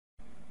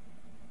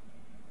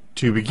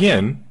To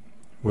begin,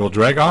 we'll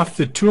drag off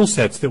the tool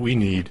sets that we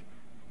need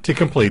to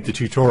complete the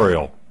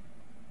tutorial.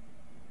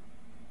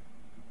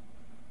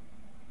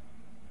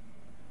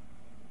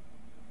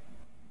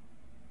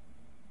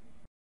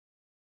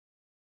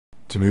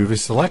 To move a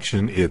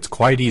selection, it's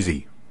quite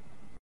easy.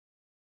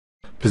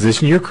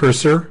 Position your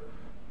cursor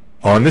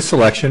on the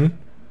selection,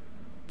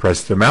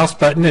 press the mouse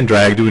button and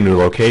drag to a new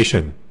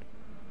location.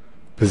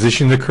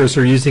 Position the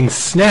cursor using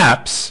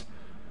snaps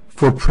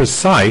for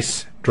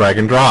precise drag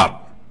and drop.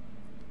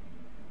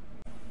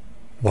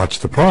 Watch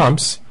the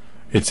prompts.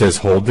 It says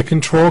hold the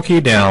Control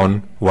key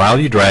down while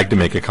you drag to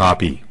make a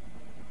copy.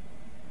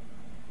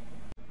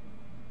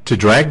 To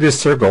drag this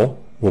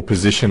circle, we'll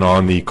position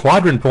on the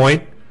quadrant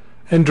point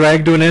and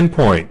drag to an end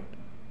point,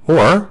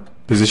 or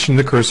position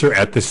the cursor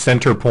at the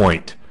center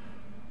point.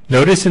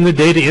 Notice in the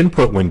data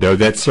input window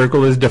that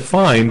circle is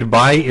defined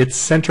by its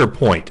center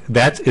point.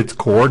 That's its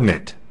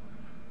coordinate.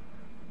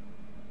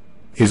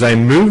 As I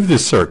move the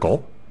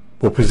circle,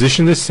 we'll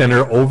position the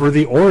center over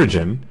the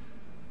origin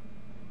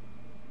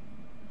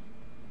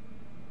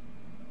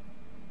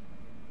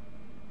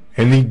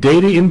and the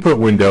data input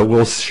window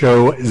will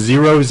show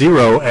 0,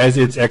 0 as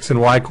its x and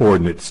y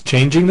coordinates.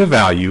 Changing the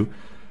value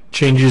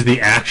changes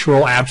the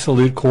actual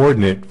absolute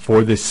coordinate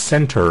for the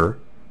center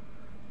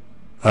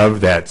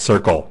of that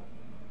circle.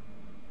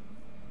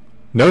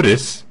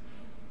 Notice,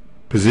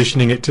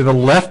 positioning it to the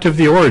left of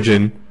the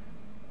origin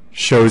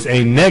shows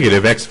a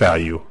negative x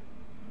value.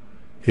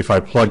 If I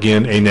plug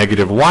in a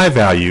negative y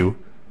value,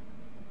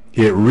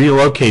 it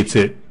relocates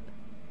it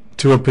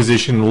to a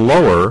position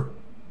lower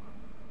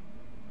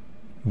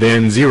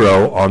than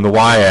 0 on the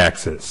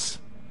y-axis.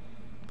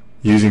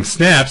 Using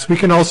snaps, we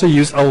can also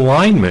use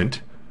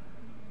alignment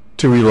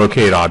to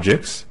relocate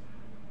objects.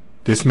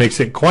 This makes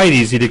it quite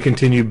easy to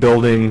continue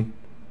building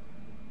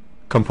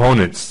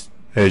components,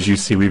 as you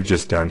see we've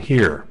just done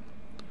here.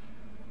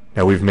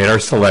 Now we've made our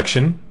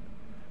selection.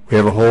 We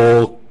have a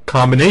whole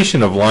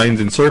combination of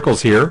lines and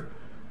circles here.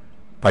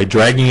 By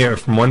dragging it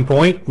from one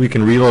point, we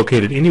can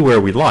relocate it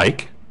anywhere we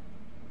like.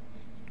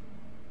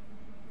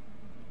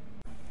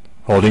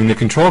 Holding the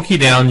Control key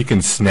down, you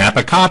can snap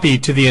a copy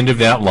to the end of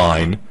that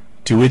line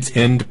to its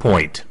end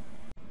point.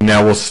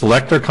 Now we'll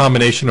select our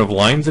combination of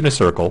lines in a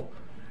circle,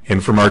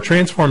 and from our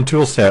Transform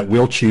tool set,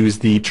 we'll choose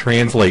the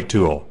Translate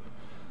tool.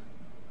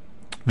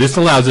 This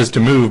allows us to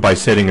move by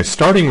setting a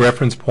starting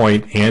reference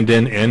point and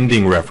an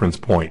ending reference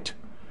point.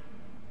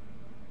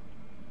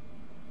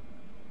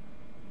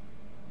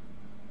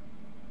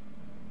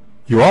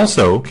 You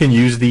also can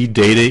use the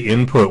data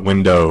input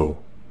window.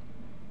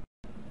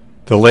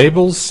 The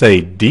labels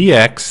say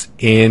dx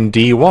and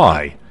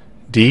dy.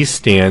 D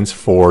stands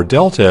for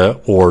delta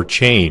or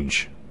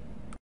change.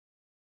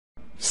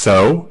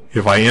 So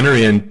if I enter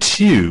in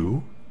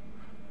 2,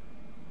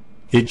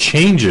 it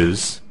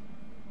changes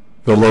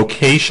the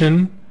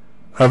location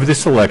of the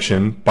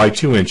selection by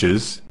 2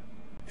 inches.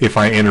 If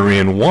I enter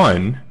in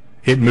 1,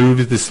 it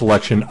moves the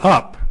selection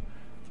up.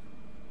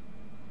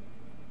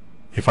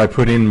 If I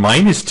put in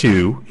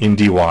 -2 in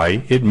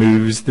dy, it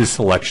moves the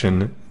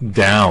selection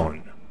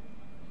down.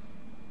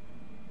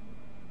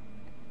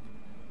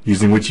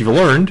 Using what you've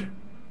learned,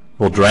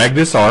 we'll drag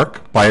this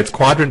arc by its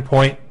quadrant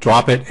point,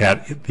 drop it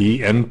at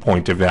the end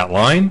point of that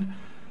line,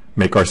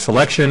 make our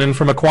selection, and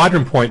from a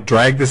quadrant point,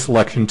 drag the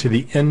selection to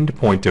the end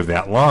point of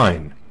that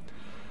line.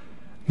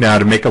 Now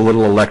to make a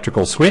little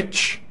electrical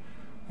switch,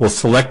 we'll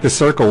select the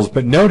circles,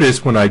 but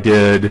notice when I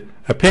did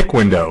a pick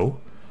window,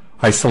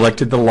 I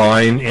selected the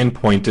line and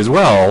point as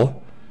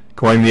well.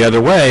 Going the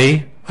other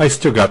way, I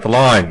still got the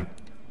line.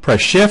 Press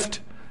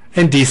Shift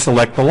and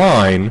deselect the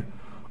line,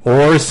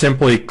 or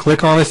simply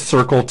click on a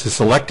circle to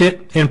select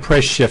it and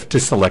press Shift to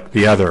select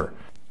the other.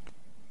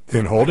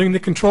 Then holding the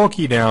Control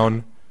key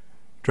down,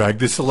 drag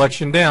the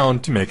selection down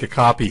to make a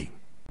copy.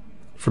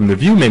 From the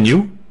View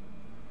menu,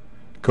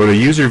 go to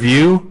User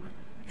View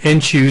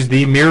and choose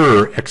the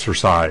Mirror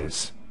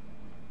exercise.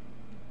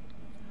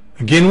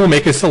 Again, we'll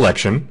make a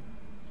selection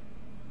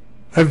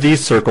of these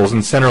circles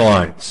and center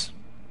lines.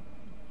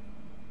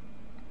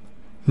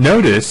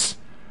 Notice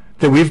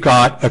that we've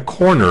got a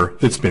corner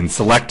that's been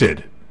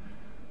selected.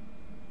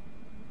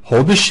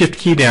 Hold the Shift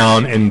key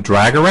down and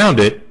drag around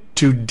it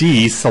to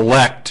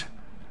deselect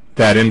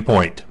that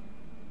endpoint.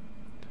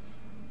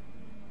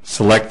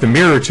 Select the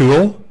Mirror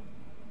tool.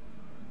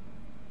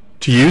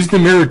 To use the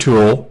Mirror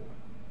tool,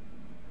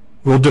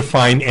 we'll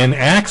define an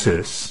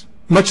axis,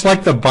 much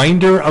like the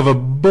binder of a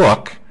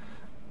book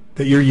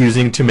that you're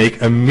using to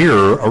make a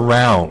mirror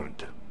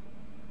around.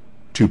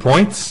 2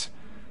 points,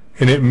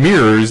 and it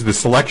mirrors the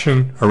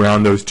selection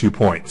around those 2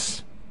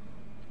 points.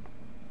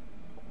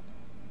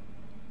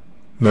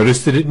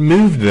 Notice that it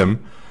moved them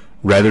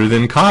rather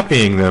than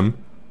copying them.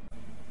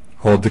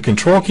 Hold the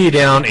Control key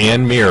down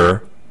and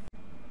mirror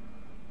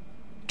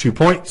 2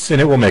 points,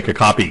 and it will make a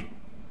copy.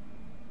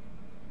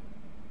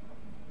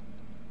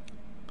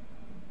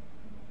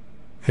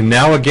 And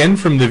now again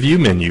from the View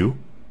menu,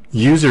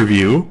 User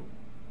View,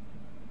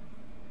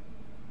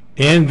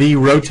 and the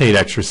Rotate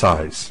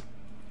exercise.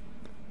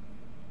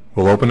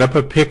 We'll open up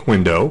a pick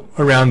window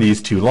around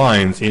these two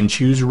lines and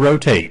choose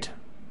Rotate.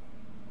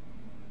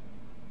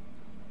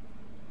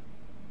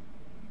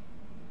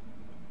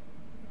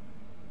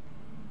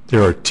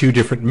 There are two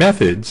different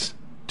methods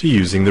to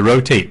using the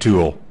Rotate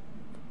tool.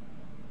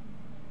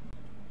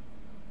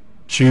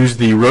 Choose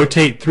the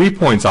Rotate 3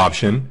 points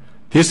option.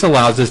 This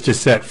allows us to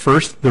set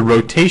first the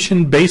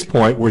rotation base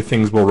point where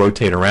things will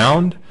rotate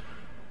around,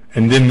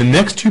 and then the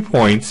next 2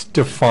 points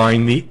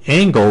define the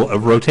angle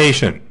of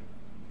rotation.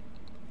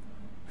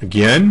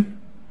 Again,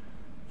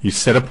 you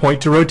set a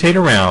point to rotate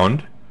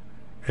around,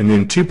 and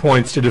then 2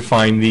 points to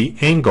define the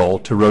angle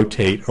to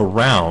rotate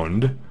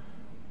around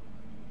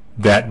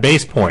that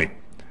base point.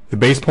 The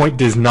base point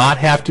does not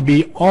have to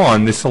be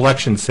on the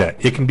selection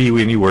set. It can be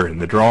anywhere in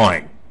the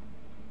drawing.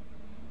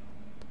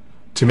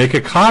 To make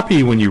a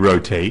copy when you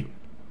rotate,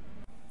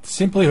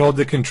 simply hold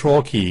the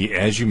Control key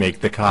as you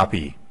make the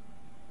copy.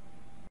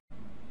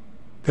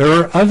 There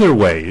are other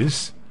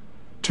ways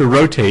to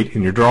rotate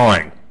in your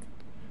drawing.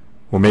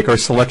 We'll make our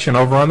selection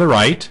over on the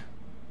right.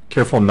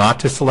 Careful not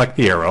to select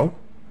the arrow.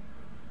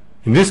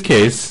 In this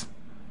case,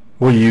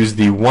 we'll use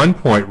the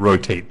 1-point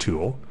rotate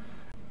tool.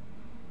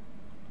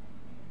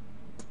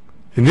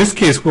 In this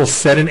case, we'll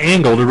set an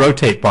angle to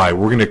rotate by.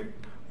 We're going to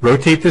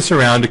rotate this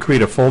around to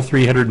create a full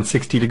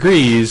 360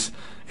 degrees,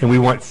 and we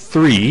want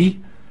 3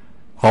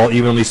 all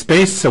evenly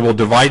spaced, so we'll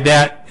divide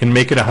that and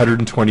make it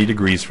 120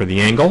 degrees for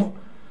the angle.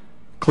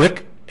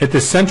 Click at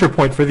the center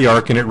point for the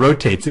arc and it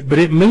rotates it, but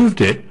it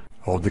moved it.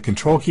 Hold the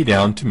Control key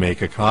down to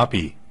make a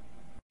copy.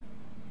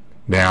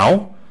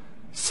 Now,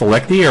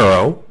 select the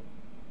arrow,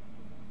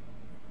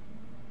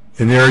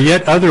 and there are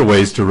yet other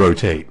ways to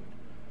rotate.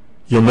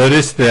 You'll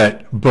notice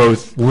that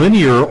both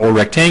linear or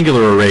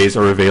rectangular arrays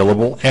are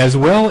available, as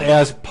well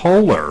as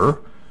polar,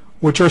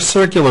 which are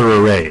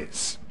circular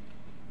arrays.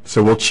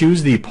 So we'll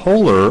choose the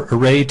Polar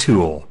Array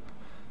tool.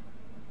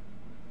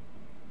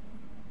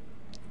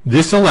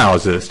 This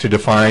allows us to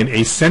define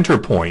a center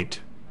point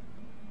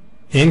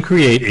and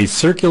create a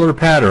circular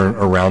pattern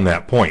around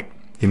that point.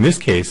 In this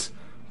case,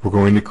 we're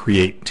going to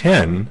create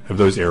 10 of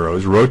those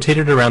arrows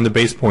rotated around the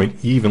base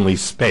point evenly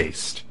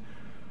spaced.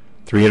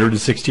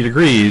 360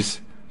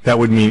 degrees, that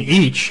would mean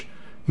each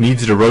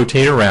needs to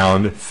rotate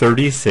around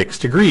 36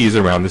 degrees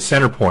around the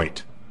center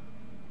point.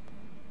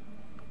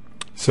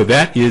 So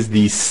that is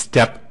the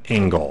step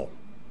angle.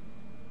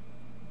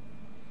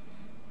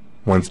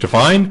 Once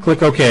defined,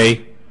 click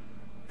OK,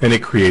 and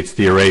it creates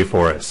the array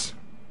for us.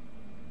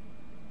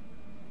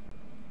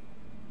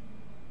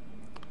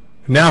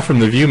 Now from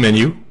the View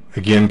menu,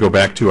 again go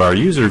back to our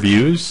User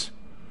Views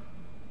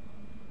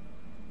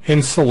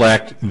and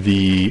select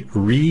the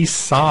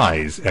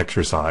Resize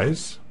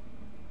exercise.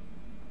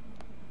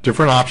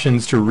 Different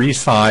options to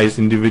resize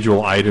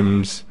individual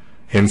items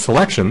and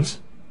selections.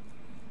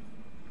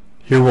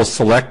 Here we'll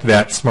select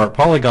that smart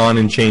polygon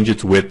and change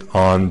its width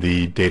on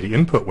the data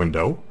input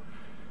window.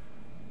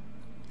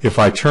 If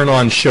I turn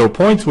on Show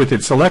Points with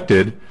it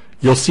selected,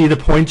 you'll see the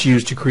points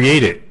used to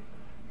create it.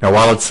 Now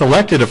while it's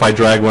selected, if I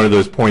drag one of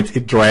those points,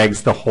 it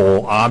drags the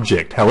whole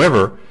object.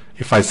 However,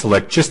 if I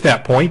select just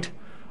that point,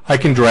 I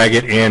can drag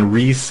it and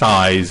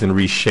resize and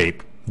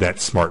reshape that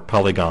smart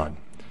polygon.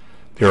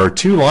 There are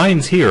 2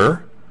 lines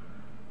here.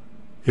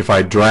 If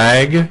I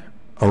drag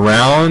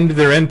around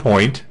their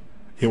endpoint,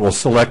 it will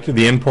select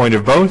the endpoint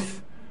of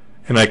both,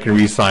 and I can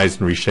resize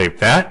and reshape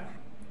that.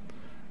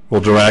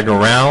 We'll drag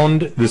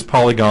around this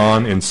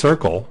polygon and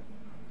circle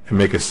and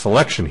make a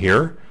selection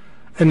here,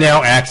 and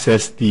now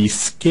access the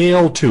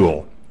Scale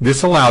tool.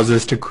 This allows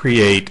us to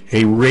create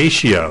a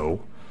ratio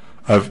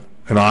of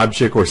an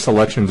object or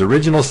selection's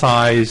original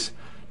size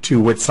to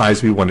what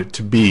size we want it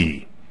to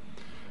be.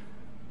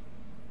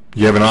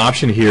 You have an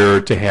option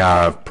here to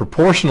have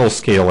proportional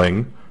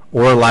scaling,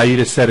 or allow you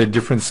to set a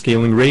different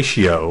scaling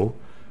ratio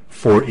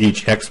for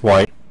each X,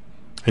 Y.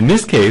 In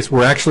this case,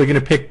 we're actually going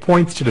to pick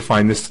points to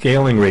define the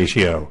scaling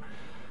ratio.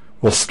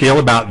 We'll scale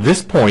about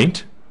this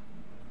point.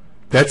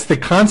 That's the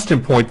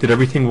constant point that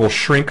everything will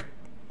shrink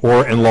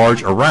or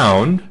enlarge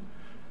around.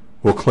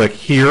 We'll click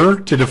here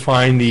to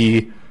define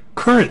the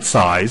current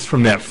size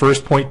from that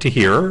first point to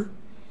here.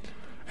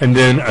 And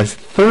then a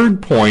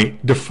third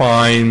point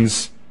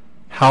defines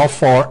how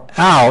far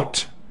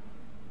out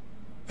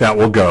that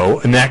will go,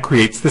 and that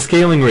creates the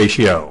scaling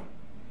ratio.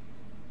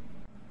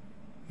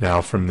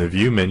 Now from the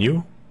View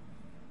menu,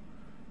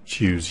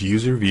 choose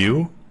User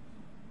View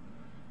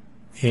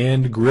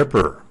and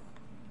Gripper.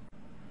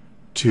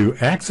 To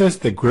access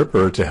the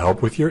gripper to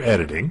help with your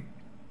editing,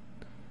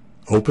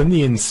 open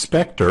the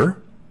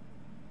inspector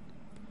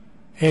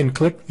and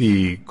click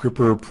the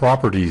Gripper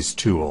Properties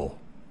tool.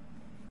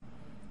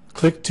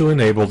 Click to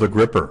enable the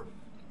gripper.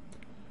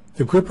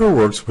 The gripper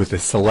works with a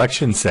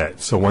selection set,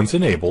 so once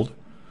enabled,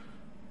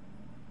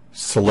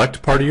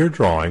 select part of your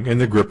drawing and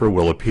the gripper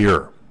will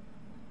appear.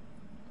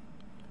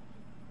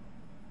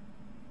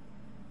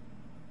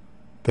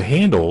 The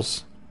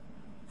handles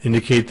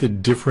indicate the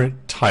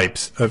different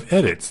types of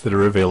edits that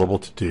are available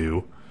to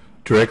do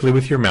directly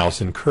with your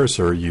mouse and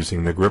cursor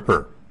using the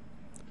gripper.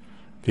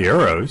 The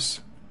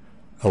arrows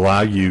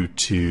allow you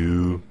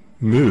to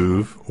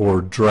move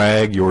or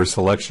drag your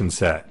selection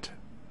set.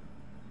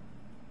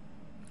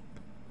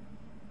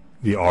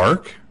 The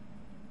arc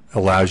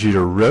allows you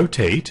to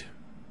rotate,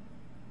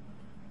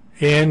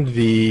 and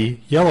the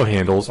yellow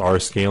handles are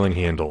scaling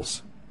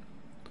handles.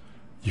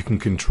 You can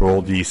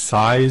control the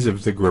size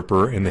of the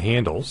gripper and the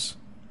handles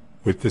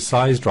with the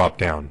size drop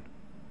down.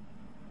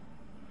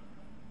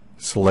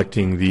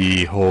 Selecting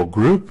the whole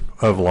group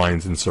of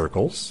lines and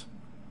circles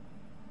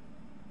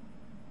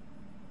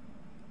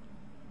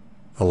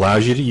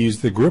allows you to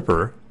use the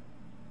gripper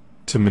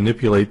to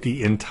manipulate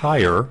the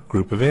entire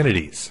group of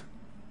entities.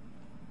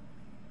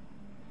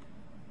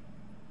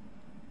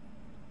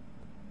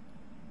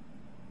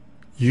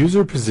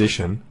 User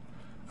position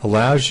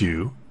allows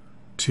you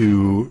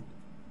to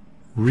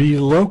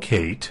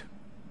relocate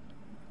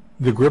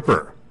the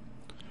gripper,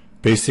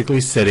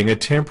 basically setting a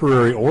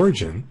temporary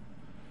origin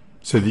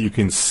so that you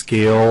can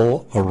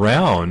scale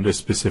around a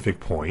specific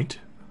point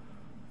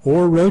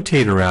or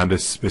rotate around a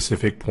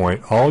specific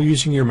point, all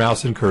using your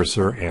mouse and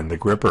cursor and the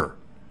gripper.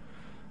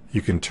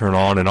 You can turn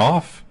on and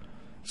off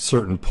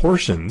certain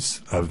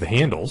portions of the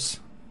handles.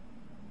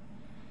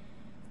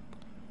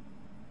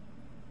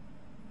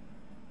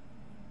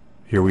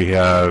 Here we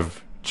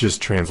have just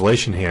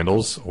translation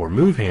handles or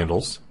move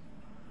handles.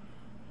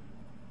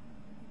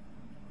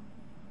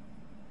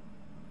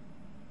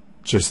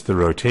 Just the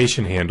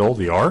rotation handle,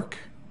 the arc.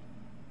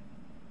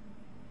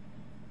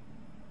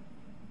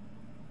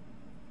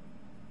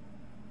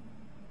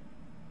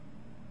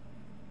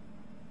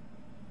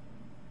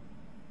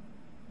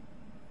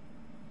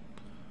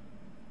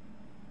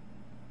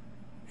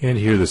 And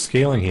here the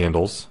scaling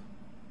handles.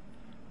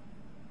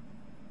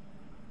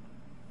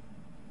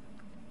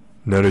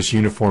 Notice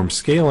uniform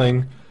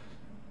scaling.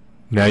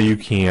 Now you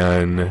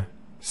can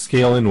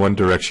scale in one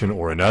direction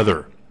or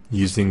another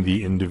using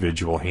the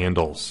individual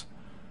handles.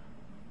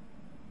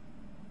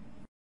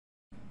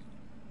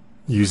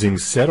 Using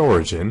set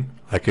origin,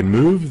 I can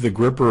move the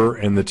gripper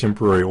and the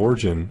temporary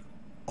origin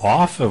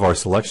off of our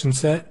selection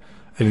set,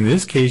 and in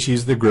this case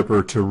use the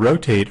gripper to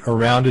rotate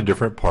around a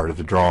different part of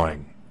the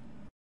drawing.